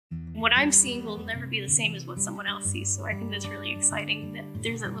what I'm seeing will never be the same as what someone else sees. So I think that's really exciting that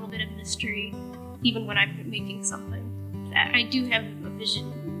there's a little bit of mystery, even when I'm making something. I do have a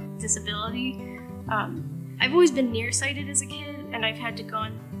vision disability. I've always been nearsighted as a kid, and I've had to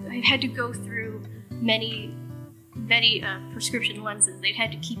go through many prescription lenses. They've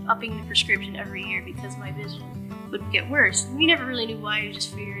had to keep upping the prescription every year because my vision would get worse. We never really knew why. We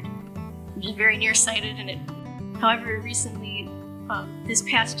just figured I'm just very nearsighted, however, recently, this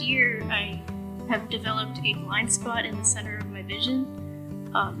past year, I have developed a blind spot in the center of my vision.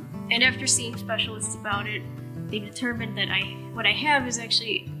 And after seeing specialists about it, they determined that what I have is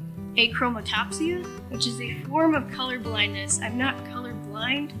actually achromatopsia, which is a form of color blindness. I'm not color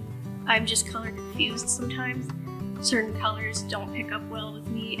blind, I'm just color confused sometimes. Certain colors don't pick up well with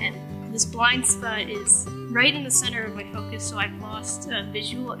me, and this blind spot is right in the center of my focus, so I've lost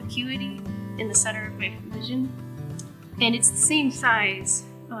visual acuity in the center of my vision. And it's the same size,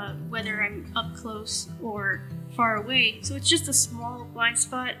 whether I'm up close or far away. So it's just a small blind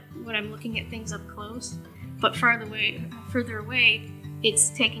spot when I'm looking at things up close, but further away, it's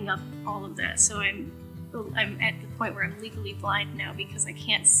taking up all of that. So I'm at the point where I'm legally blind now because I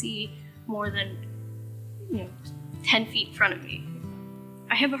can't see more than 10 feet in front of me.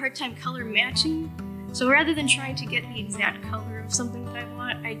 I have a hard time color matching, so rather than trying to get the exact color of something that I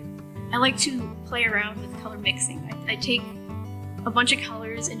want, I like to play around with color mixing. I take a bunch of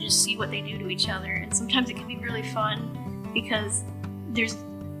colors and just see what they do to each other, and sometimes it can be really fun because there's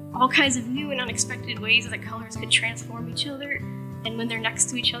all kinds of new and unexpected ways that colors could transform each other, and when they're next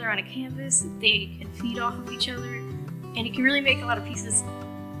to each other on a canvas, they can feed off of each other, and it can really make a lot of pieces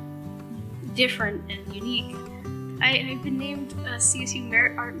different and unique. I've been named a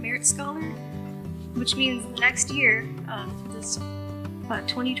CSU Art Merit Scholar, which means the next year, for this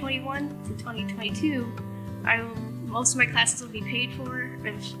 2021 to 2022, most of my classes will be paid for.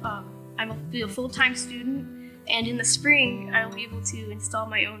 I'll be a full-time student, and in the spring, I'll be able to install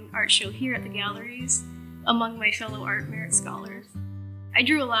my own art show here at the galleries among my fellow Art Merit Scholars. I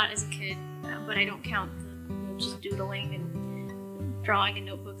drew a lot as a kid, but I don't count the just doodling and drawing in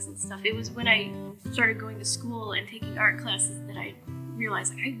notebooks and stuff. It was when I started going to school and taking art classes that I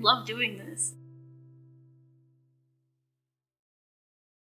realized I love doing this.